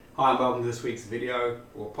Hi, and welcome to this week's video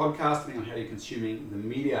or podcast, depending on how you're consuming the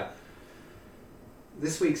media.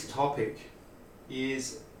 This week's topic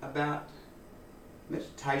is about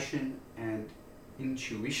meditation and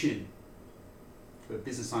intuition for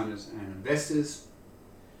business owners and investors.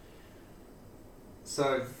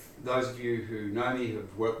 So those of you who know me, who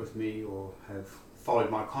have worked with me or have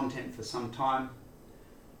followed my content for some time,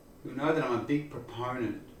 you'll know that I'm a big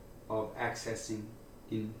proponent of accessing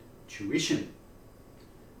intuition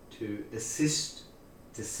to assist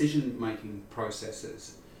decision-making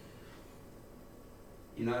processes.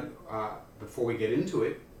 Before we get into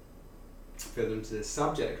it, further into this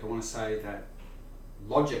subject, I want to say that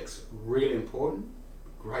logic's really important,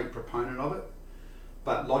 great proponent of it,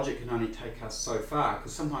 but logic can only take us so far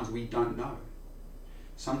because sometimes we don't know.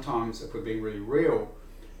 Sometimes, if we're being really real,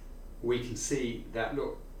 we can see that,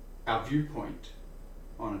 look, our viewpoint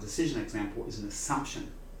on a decision example is an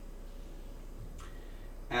assumption.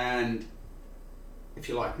 And if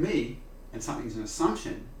you're like me and something's an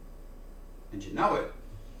assumption and you know it,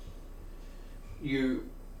 you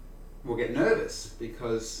will get nervous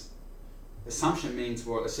because assumption means,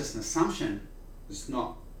 well, it's just an assumption, it's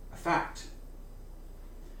not a fact.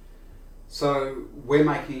 So we're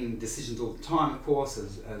making decisions all the time, of course,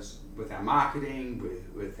 as with our marketing,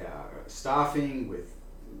 with our staffing, with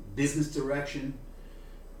business direction,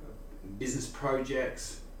 business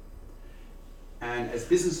projects. And as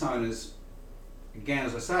business owners, again,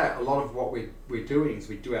 as I say, a lot of what we're doing is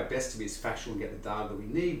we do our best to be as factual and get the data that we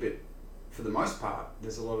need, but for the most part,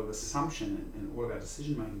 there's a lot of assumption in all of our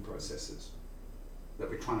decision-making processes that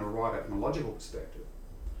we're trying to arrive at from a logical perspective.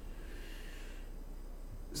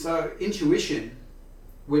 So intuition,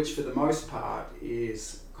 which for the most part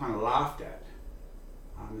is kind of laughed at,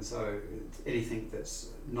 as though anything that's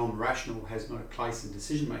non-rational has no place in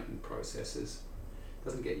decision-making processes,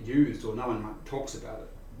 doesn't get used or no one talks about it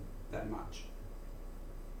that much.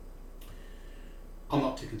 I'm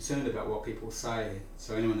not too concerned about what people say,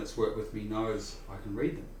 so anyone that's worked with me knows I can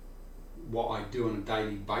read them. What I do on a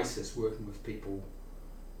daily basis working with people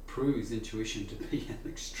proves intuition to be an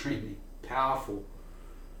extremely powerful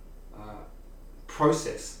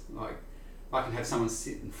process. Like, I can have someone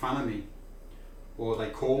sit in front of me or they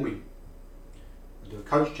call me, I do a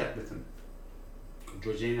coach chat with them.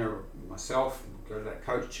 Georgina or myself go to that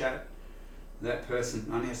coach chat. That person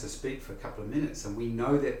only has to speak for a couple of minutes and we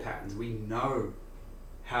know their patterns, we know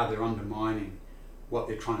how they're undermining what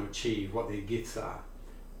they're trying to achieve, what their gifts are.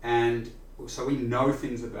 And so we know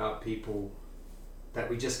things about people that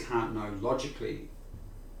we just can't know logically.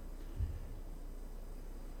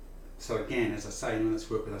 So again, as I say, anyone that's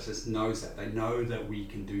worked with us just knows that. They know that we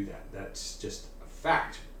can do that. That's just a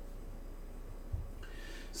fact.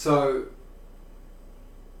 So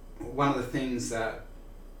one of the things that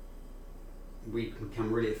we can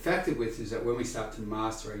become really effective with is that when we start to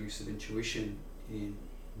master our use of intuition in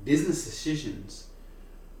business decisions,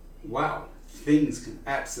 wow, things can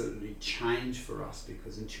absolutely change for us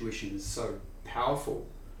because intuition is so powerful.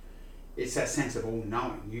 It's that sense of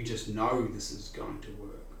all-knowing. You just know this is going to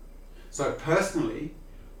work. So personally,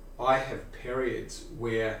 I have periods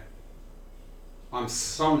where I'm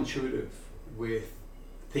so intuitive with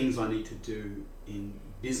things I need to do in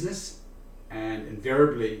business, and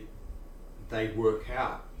invariably they work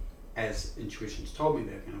out as intuition's told me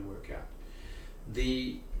they're going to work out.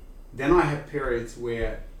 Then I have periods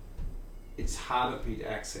where it's harder for me to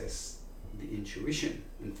access the intuition.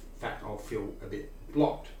 In fact, I'll feel a bit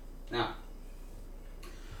blocked. Now,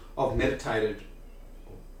 I've meditated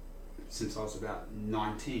since I was about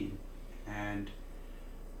 19, and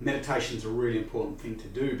meditation's a really important thing to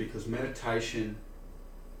do because meditation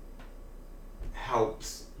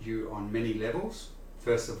helps you on many levels.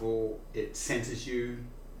 First of all, it centers you,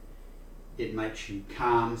 it makes you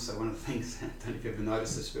calm. So one of the things, I don't know if you've ever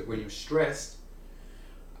noticed this, but when you're stressed,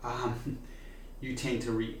 you tend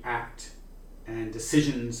to react, and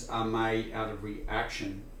decisions are made out of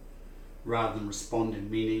reaction rather than responding,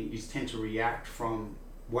 meaning you tend to react from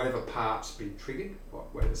whatever part's been triggered,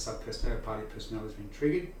 whatever subpersonality, part of your personality has been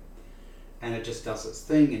triggered, and it just does its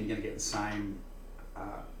thing, and you're going to get the same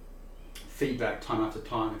feedback time after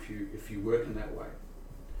time if you work in that way.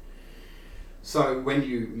 So when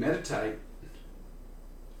you meditate,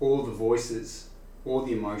 all the voices, all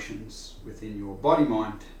the emotions within your body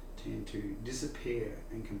mind tend to disappear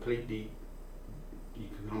and you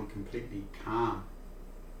become completely calm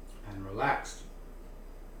and relaxed.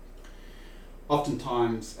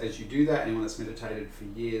 Oftentimes, as you do that, anyone that's meditated for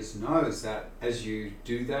years knows that as you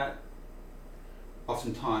do that,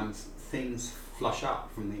 oftentimes things flush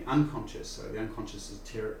up from the unconscious. So the unconscious is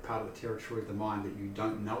part of the territory of the mind that you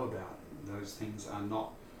don't know about. Those things are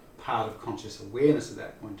not part of conscious awareness at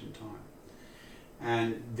that point in time.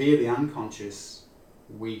 And via the unconscious,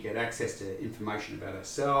 we get access to information about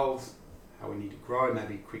ourselves, how we need to grow,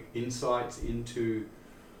 maybe quick insights into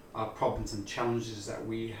problems and challenges that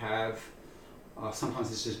we have.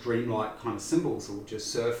 Sometimes it's just dreamlike kind of symbols that will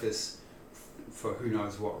just surface for who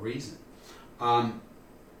knows what reason.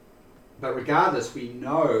 But regardless, we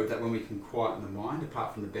know that when we can quieten the mind,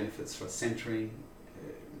 apart from the benefits for centering,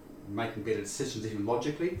 making better decisions even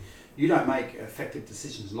logically, you don't make effective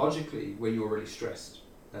decisions logically when you're already stressed.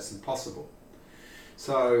 That's impossible.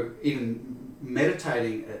 So even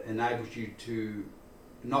meditating enables you to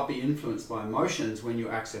not be influenced by emotions when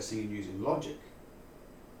you're accessing and using logic.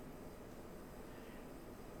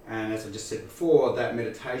 And as I just said before, that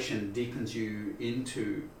meditation deepens you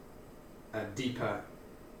into deeper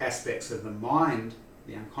aspects of the mind,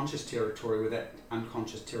 the unconscious territory, where that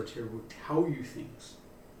unconscious territory will tell you things,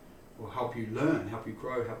 will help you learn, help you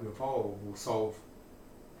grow, help you evolve, will solve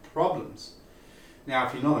problems. Now,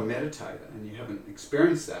 if you're not a meditator and you haven't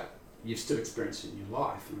experienced that, you've still experienced it in your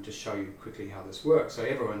life, and I'll just show you quickly how this works. So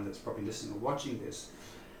everyone that's probably listening or watching this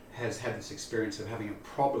has had this experience of having a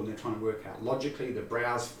problem they're trying to work out logically, the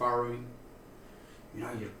brow's furrowing, you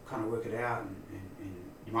kind of work it out, and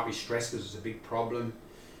you might be stressed because it's a big problem.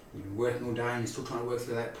 You've been working all day and you're still trying to work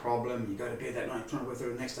through that problem. You go to bed that night trying to work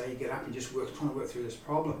through it. The next day you get up and just trying to work through this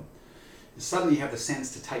problem. And suddenly you have the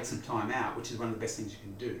sense to take some time out, which is one of the best things you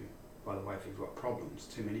can do, by the way, if you've got problems,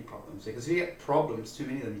 too many problems. Because if you get problems, too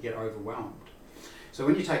many of them, you get overwhelmed. So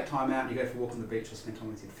when you take time out and you go for a walk on the beach or spend time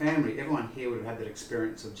with your family, everyone here would have had that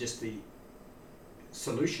experience of just the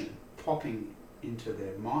solution popping into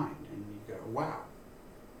their mind, and you go, wow,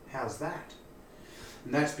 how's that?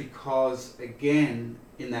 And that's because, again,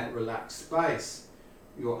 in that relaxed space,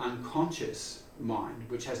 your unconscious mind,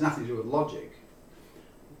 which has nothing to do with logic,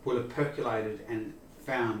 will have percolated and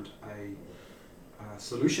found a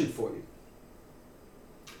solution for you.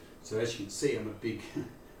 So as you can see, I'm a big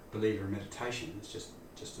believer in meditation. It's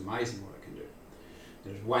just amazing what it can do.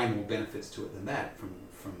 There's way more benefits to it than that, from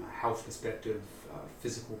a health perspective,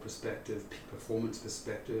 physical perspective, performance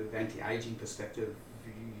perspective, anti-aging perspective.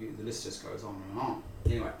 The list just goes on and on.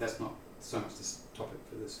 Anyway, that's not so much this topic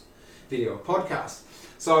for this video or podcast.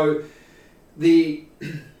 So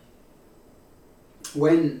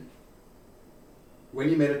when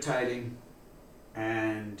you're meditating,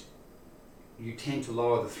 and you tend to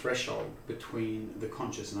lower the threshold between the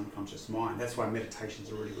conscious and unconscious mind. That's why meditation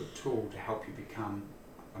is a really good tool to help you become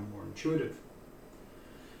more intuitive.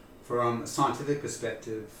 From a scientific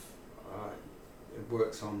perspective, it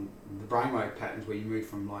works on the brainwave patterns, where you move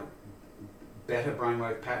from like beta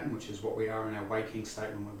brainwave pattern, which is what we are in our waking state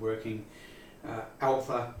when we're working,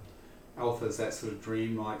 alpha is that sort of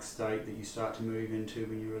dream-like state that you start to move into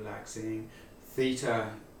when you're relaxing, theta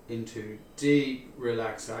into deep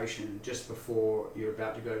relaxation just before you're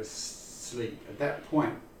about to go to sleep. At that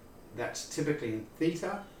point, that's typically in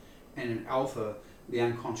theta, and in alpha, the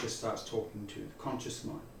unconscious starts talking to the conscious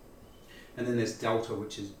mind. And then there's delta,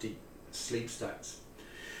 which is deep sleep states.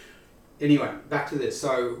 Anyway, back to this.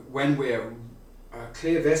 So when we're a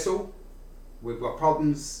clear vessel, we've got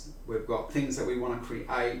problems, we've got things that we want to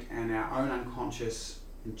create, and our own unconscious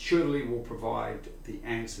intuitively will provide the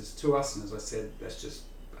answers to us. And as I said, that's just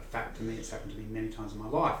a fact to me. It's happened to me many times in my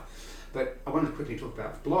life. But I want to quickly talk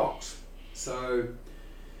about blocks. So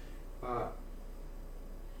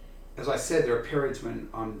as I said, there are periods when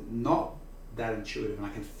I'm not that intuitive and I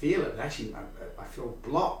can feel it. Actually, I feel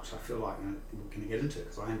blocked. I feel like, we're going to get into it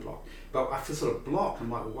because I am blocked, but I feel sort of blocked.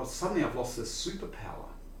 I'm like, well, suddenly I've lost this superpower.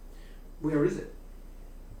 Where is it?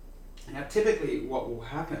 Now, typically what will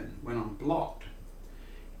happen when I'm blocked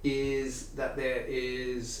is that there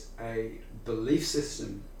is a belief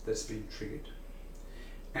system that's been triggered.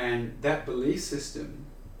 And that belief system,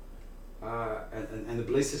 and the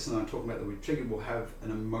belief system I'm talking about that we triggered, will have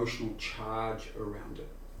an emotional charge around it.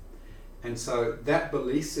 And so that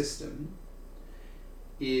belief system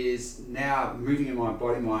is now moving in my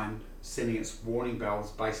body mind, sending its warning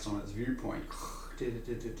bells based on its viewpoint.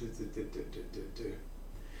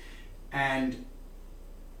 And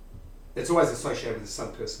it's always associated with a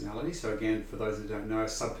subpersonality. So again, for those that don't know,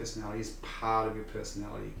 subpersonality is part of your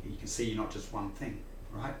personality. You can see you're not just one thing,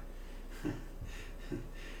 right?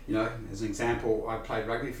 You know, as an example, I played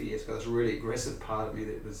rugby for years, but there's a really aggressive part of me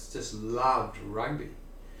that was just loved rugby.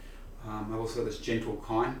 I've also got this gentle,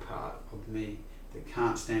 kind part of me that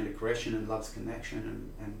can't stand aggression and loves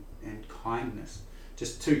connection and kindness.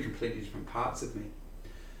 Just two completely different parts of me.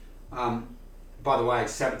 By the way,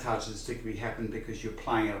 sabotage is typically happen because you're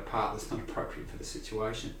playing out a part that's not appropriate for the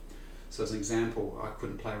situation. So as an example, I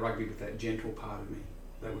couldn't play rugby with that gentle part of me.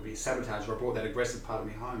 that would be sabotage, or I brought that aggressive part of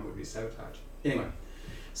me home, it would be sabotage. Anyway,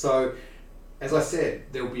 so as I said,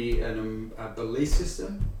 there'll be a belief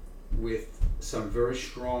system with some very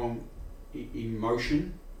strong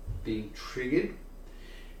emotion being triggered,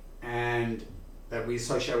 and that we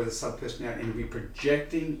associate with a subpersonality, and we're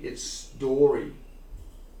projecting its story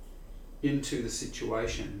into the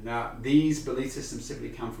situation. Now, these belief systems simply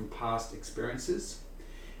come from past experiences,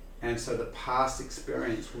 and so the past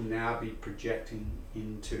experience will now be projecting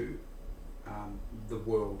into the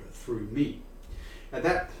world through me. At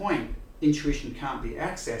that point, intuition can't be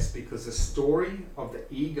accessed because the story of the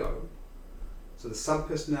ego, so the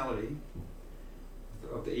subpersonality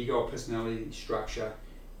of the ego or personality structure,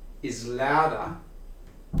 is louder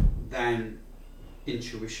than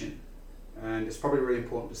intuition. And it's probably really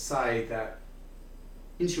important to say that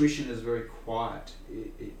intuition is very quiet.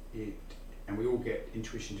 And we all get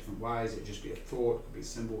intuition in different ways. It could just be a thought, it could be a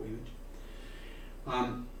symbol,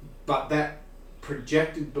 image. But that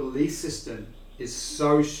projected belief system is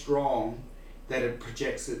so strong that it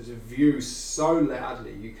projects its view so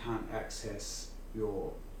loudly you can't access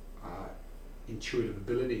your intuitive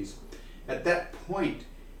abilities. At that point,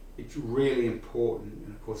 it's really important,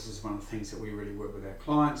 and of course this is one of the things that we really work with our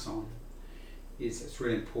clients on, is it's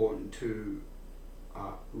really important to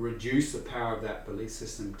reduce the power of that belief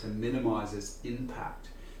system to minimize its impact,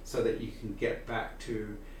 so that you can get back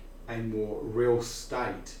to a more real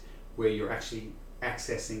state where you're actually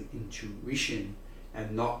accessing intuition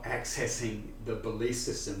and not accessing the belief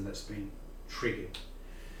system that's been triggered.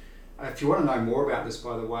 If you want to know more about this,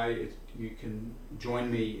 by the way, you can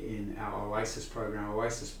join me in our Oasis program.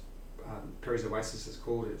 Oasis, Perry's Oasis is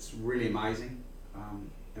called. It's really amazing.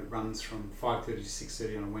 It runs from 5:30 to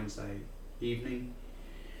 6:30 on a Wednesday evening.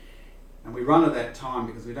 And we run at that time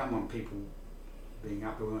because we don't want people being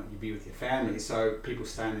up, we want you to be with your family. So people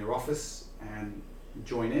stay in their office and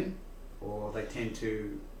join in, or they tend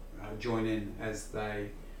to join in as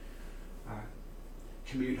they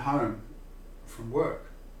commute home from work.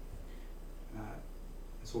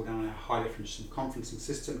 It's all done on a high definition conferencing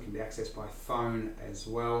system, can be accessed by phone as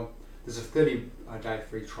well. There's a 30-day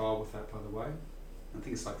free trial with that, by the way. I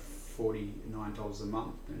think it's like $49 a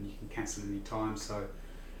month, and you can cancel any time. So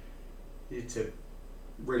it's a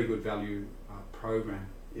really good value program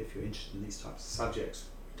if you're interested in these types of subjects.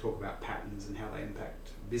 We talk about patterns and how they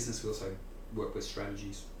impact business. We also work with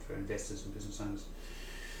strategies for investors and business owners.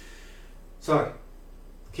 So,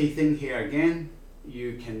 key thing here again,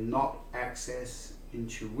 you cannot access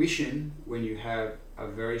intuition when you have a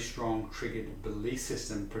very strong triggered belief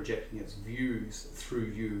system projecting its views through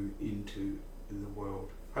you into the world.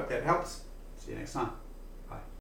 Hope that helps. See you next time. Bye.